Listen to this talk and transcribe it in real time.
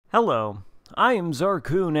Hello, I am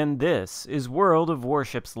Xarkun and this is World of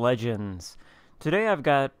Warships Legends. Today I've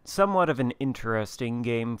got somewhat of an interesting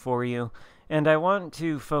game for you, and I want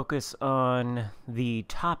to focus on the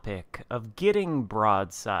topic of getting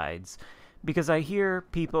broadsides, because I hear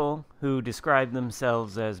people who describe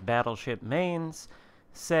themselves as battleship mains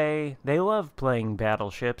say they love playing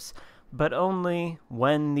battleships, but only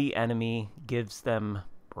when the enemy gives them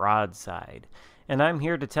broadside. And I'm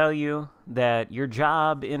here to tell you that your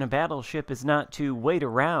job in a battleship is not to wait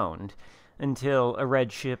around until a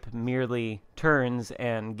red ship merely turns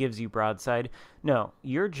and gives you broadside. No,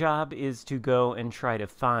 your job is to go and try to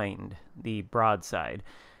find the broadside.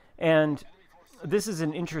 And this is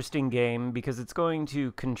an interesting game because it's going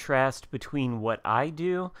to contrast between what I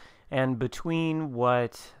do and between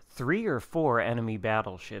what 3 or 4 enemy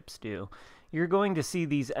battleships do. You're going to see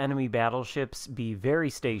these enemy battleships be very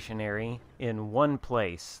stationary in one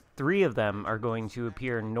place. 3 of them are going to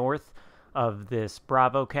appear north of this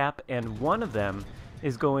Bravo cap, and one of them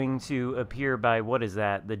is going to appear by, what is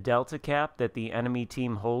that, the Delta cap that the enemy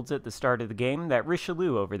team holds at the start of the game. That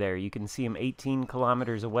Richelieu over there, you can see him 18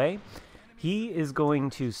 kilometers away. He is going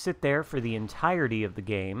to sit there for the entirety of the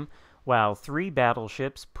game, while 3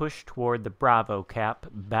 battleships push toward the Bravo cap,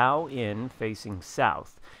 bow in, facing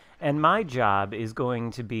south. And my job is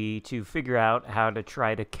going to be to figure out how to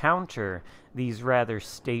try to counter these rather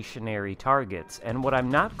stationary targets. And what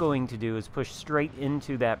I'm not going to do is push straight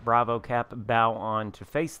into that Bravo cap, bow on to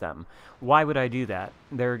face them. Why would I do that?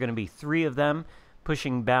 There are going to be 3 of them.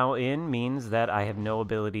 Pushing bow in means that I have no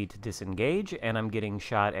ability to disengage, and I'm getting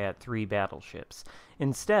shot at 3 battleships.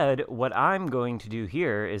 Instead, what I'm going to do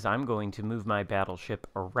here is I'm going to move my battleship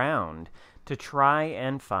around to try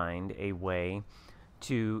and find a way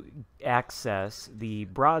to access the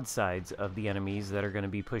broadsides of the enemies that are going to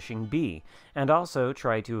be pushing B, and also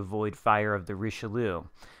try to avoid fire of the Richelieu.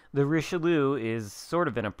 The Richelieu is sort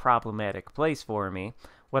of in a problematic place for me.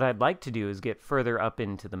 What I'd like to do is get further up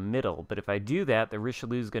into the middle, but if I do that, the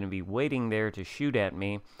Richelieu is going to be waiting there to shoot at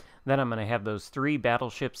me. Then I'm going to have those 3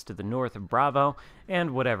 battleships to the north of Bravo, and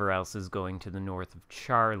whatever else is going to the north of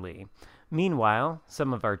Charlie. Meanwhile,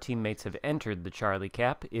 some of our teammates have entered the Charlie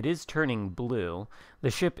cap. It is turning blue. The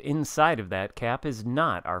ship inside of that cap is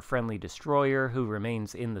not our friendly destroyer, who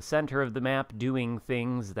remains in the center of the map doing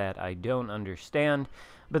things that I don't understand,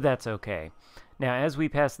 but that's okay. Now, as we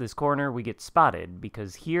pass this corner, we get spotted,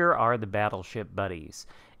 because here are the battleship buddies.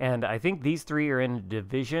 And I think these 3 are in a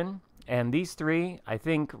division, and these 3, I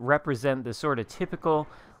think, represent the sort of typical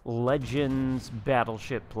Legends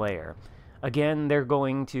battleship player. Again, they're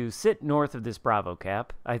going to sit north of this Bravo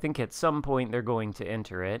cap. I think at some point they're going to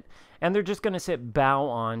enter it. And they're just going to sit bow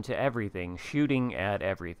on to everything, shooting at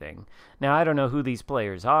everything. Now, I don't know who these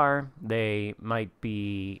players are. They might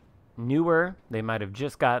be newer. They might have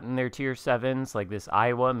just gotten their tier 7s, like this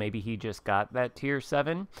Iowa. Maybe he just got that tier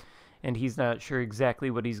 7, and he's not sure exactly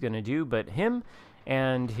what he's going to do. But him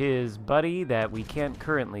and his buddy that we can't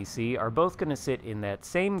currently see are both going to sit in that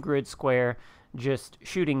same grid square, just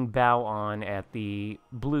shooting bow on at the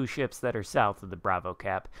blue ships that are south of the Bravo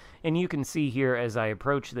cap. And you can see here as I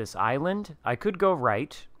approach this island, I could go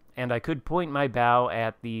right, and I could point my bow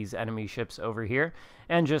at these enemy ships over here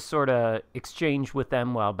and just sort of exchange with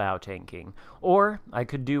them while bow tanking. Or I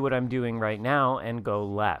could do what I'm doing right now and go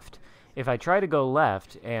left. If I try to go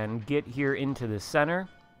left and get here into the center,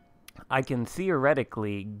 I can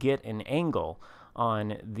theoretically get an angle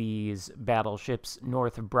on these battleships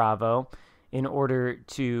north of Bravo in order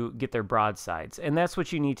to get their broadsides. And that's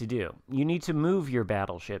what you need to do. You need to move your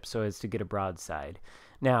battleship so as to get a broadside.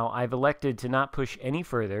 Now, I've elected to not push any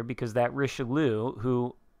further because that Richelieu,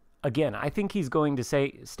 who, again, I think he's going to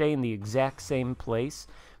stay in the exact same place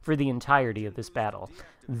for the entirety of this battle.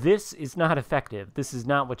 This is not effective. This is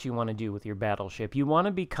not what you want to do with your battleship. You want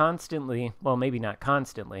to be constantly, well, maybe not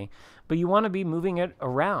constantly, but you want to be moving it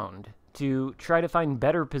around to try to find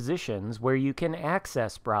better positions where you can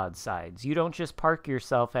access broadsides. You don't just park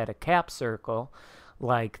yourself at a cap circle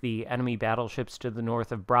like the enemy battleships to the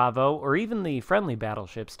north of Bravo, or even the friendly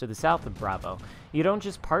battleships to the south of Bravo. You don't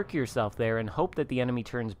just park yourself there and hope that the enemy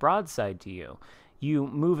turns broadside to you. You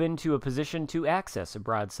move into a position to access a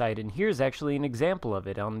broadside, and here's actually an example of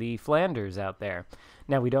it on the Flanders out there.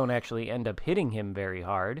 Now, we don't actually end up hitting him very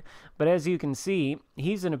hard, but as you can see,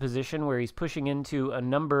 he's in a position where he's pushing into a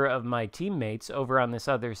number of my teammates over on this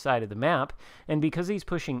other side of the map, and because he's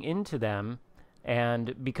pushing into them,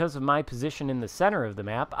 and because of my position in the center of the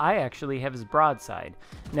map, I actually have his broadside.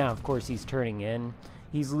 Now, of course, he's turning in.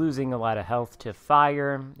 He's losing a lot of health to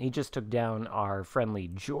fire. He just took down our friendly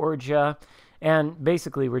Georgia. And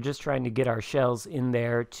basically, we're just trying to get our shells in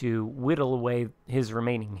there to whittle away his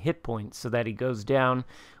remaining hit points so that he goes down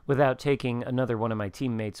without taking another one of my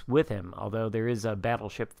teammates with him, although there is a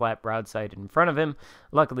battleship flat broadside in front of him.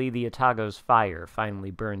 Luckily, the Atago's fire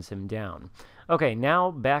finally burns him down. Okay,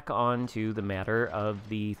 now back on to the matter of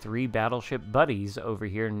the 3 battleship buddies over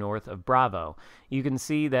here north of Bravo. You can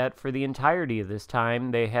see that for the entirety of this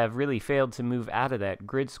time, they have really failed to move out of that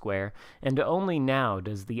grid square, and only now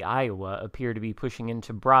does the Iowa appear to be pushing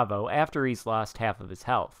into Bravo after he's lost half of his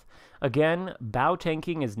health. Again, bow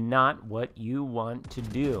tanking is not what you want to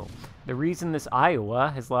do. The reason this Iowa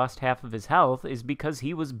has lost half of his health is because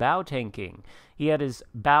he was bow tanking. He had his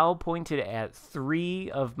bow pointed at 3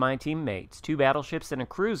 of my teammates, 2 battleships and a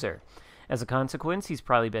cruiser. As a consequence, he's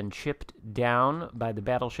probably been chipped down by the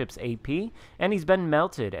battleship's AP, and he's been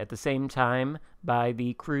melted at the same time by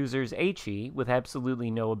the cruiser's HE, with absolutely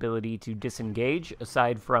no ability to disengage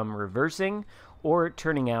aside from reversing or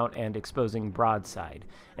turning out and exposing broadside.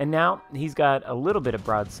 And now he's got a little bit of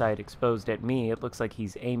broadside exposed at me. It looks like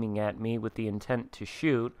he's aiming at me with the intent to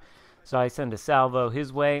shoot. So I send a salvo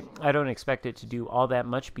his way. I don't expect it to do all that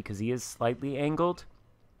much because he is slightly angled.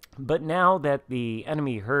 But now that the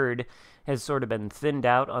enemy herd has sort of been thinned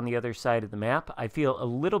out on the other side of the map, I feel a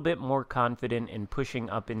little bit more confident in pushing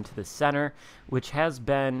up into the center, which has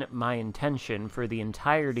been my intention for the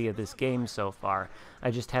entirety of this game so far.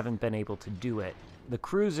 I just haven't been able to do it. The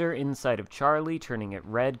cruiser inside of Charlie turning it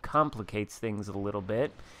red complicates things a little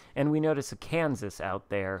bit, and we notice a Kansas out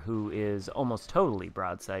there who is almost totally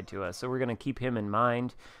broadside to us, so we're going to keep him in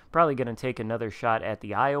mind. Probably going to take another shot at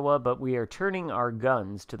the Iowa, but we are turning our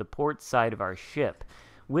guns to the port side of our ship,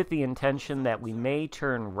 with the intention that we may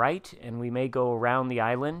turn right and we may go around the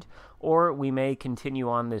island, or we may continue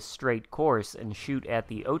on this straight course and shoot at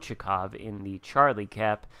the Ochakov in the Charlie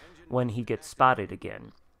cap when he gets spotted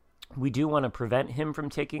again. We do want to prevent him from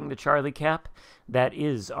taking the Charlie cap. That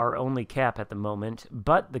is our only cap at the moment,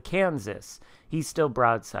 but the Kansas, he's still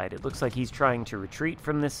broadside. It looks like he's trying to retreat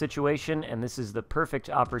from this situation, and this is the perfect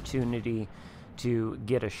opportunity to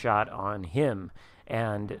get a shot on him.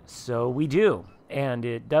 And so we do, and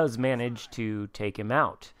it does manage to take him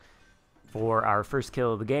out. For our first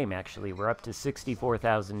kill of the game, actually. We're up to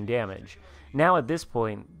 64,000 damage. Now at this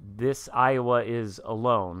point, this Iowa is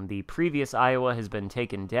alone. The previous Iowa has been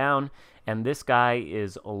taken down, and this guy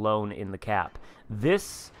is alone in the cap.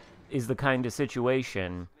 This is the kind of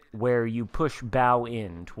situation where you push bow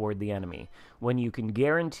in toward the enemy, when you can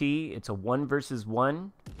guarantee it's a 1 versus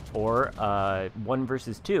 1 or 1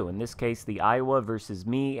 versus 2. In this case, the Iowa versus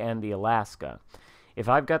me and the Alaska. If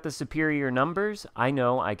I've got the superior numbers, I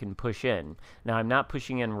know I can push in. Now, I'm not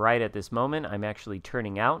pushing in right at this moment. I'm actually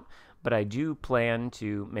turning out, but I do plan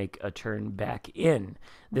to make a turn back in.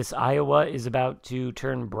 This Iowa is about to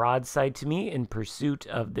turn broadside to me in pursuit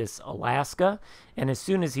of this Alaska, and as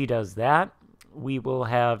soon as he does that, we will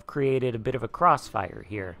have created a bit of a crossfire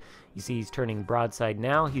here. You see he's turning broadside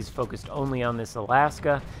now. He's focused only on this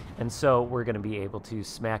Alaska, and so we're going to be able to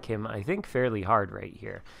smack him, I think, fairly hard right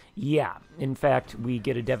here. Yeah, in fact, we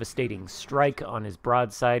get a devastating strike on his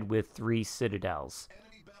broadside with 3 citadels.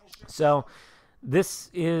 So this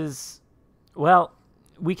is, well,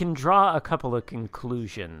 we can draw a couple of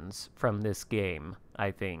conclusions from this game,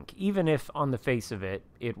 I think, even if on the face of it,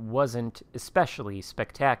 it wasn't especially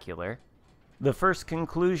spectacular. The first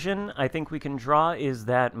conclusion I think we can draw is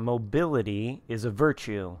that mobility is a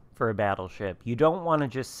virtue for a battleship. You don't want to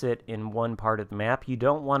just sit in one part of the map. You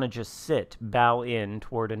don't want to just sit bow in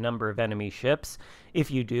toward a number of enemy ships.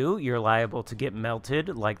 If you do, you're liable to get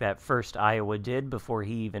melted like that first Iowa did before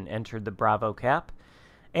he even entered the Bravo cap.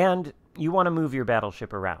 And you want to move your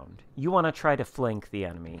battleship around. You want to try to flank the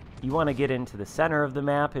enemy. You want to get into the center of the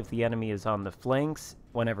map if the enemy is on the flanks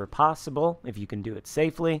whenever possible, if you can do it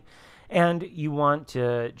safely. And you want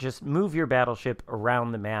to just move your battleship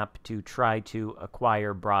around the map to try to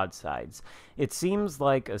acquire broadsides. It seems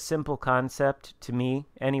like a simple concept to me,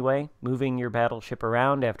 anyway, moving your battleship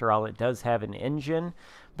around. After all, it does have an engine,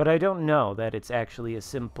 but I don't know that it's actually a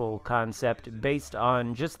simple concept based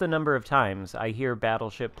on just the number of times I hear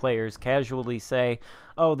battleship players casually say,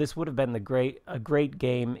 oh, this would have been a great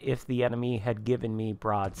game if the enemy had given me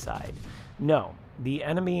broadside. No. The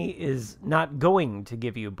enemy is not going to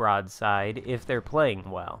give you broadside if they're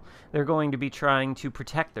playing well. They're going to be trying to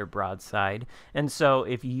protect their broadside, and so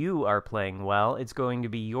if you are playing well, it's going to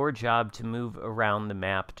be your job to move around the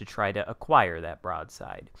map to try to acquire that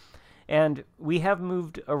broadside. And we have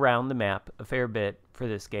moved around the map a fair bit for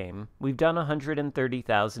this game. We've done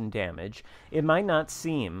 130,000 damage. It might not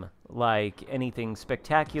seem like anything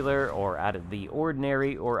spectacular or out of the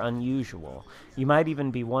ordinary or unusual. You might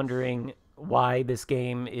even be wondering why this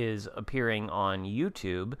game is appearing on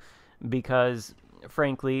YouTube, because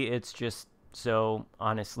frankly, it's just so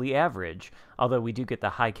honestly average, although we do get the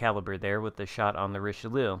high caliber there with the shot on the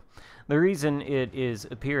Richelieu. The reason it is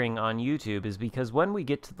appearing on YouTube is because when we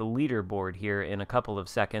get to the leaderboard here in a couple of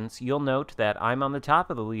seconds, you'll note that I'm on the top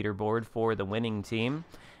of the leaderboard for the winning team,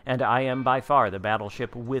 and I am by far the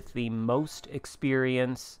battleship with the most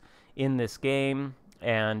experience in this game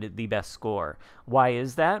and the best score. Why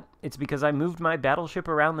is that? It's because I moved my battleship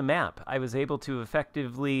around the map. I was able to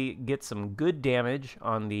effectively get some good damage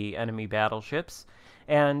on the enemy battleships,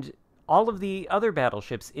 and all of the other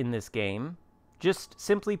battleships in this game just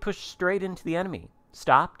simply pushed straight into the enemy,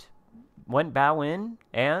 stopped, went bow in,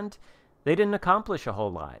 and they didn't accomplish a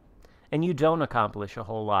whole lot. And you don't accomplish a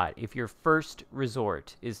whole lot if your first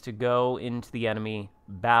resort is to go into the enemy,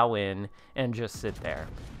 bow in, and just sit there.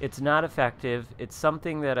 It's not effective. It's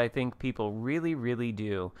something that I think people really, really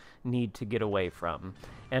do need to get away from.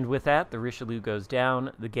 And with that, the Richelieu goes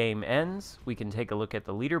down, the game ends, we can take a look at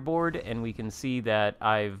the leaderboard, and we can see that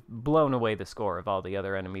I've blown away the score of all the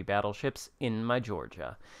other enemy battleships in my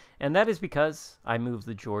Georgia. And that is because I moved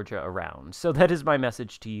the Georgia around. So that is my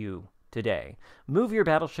message to you today. Move your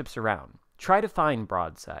battleships around. Try to find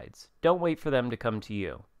broadsides. Don't wait for them to come to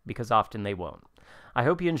you, because often they won't. I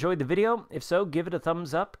hope you enjoyed the video. If so, give it a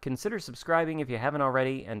thumbs up, consider subscribing if you haven't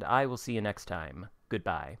already, and I will see you next time.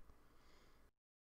 Goodbye.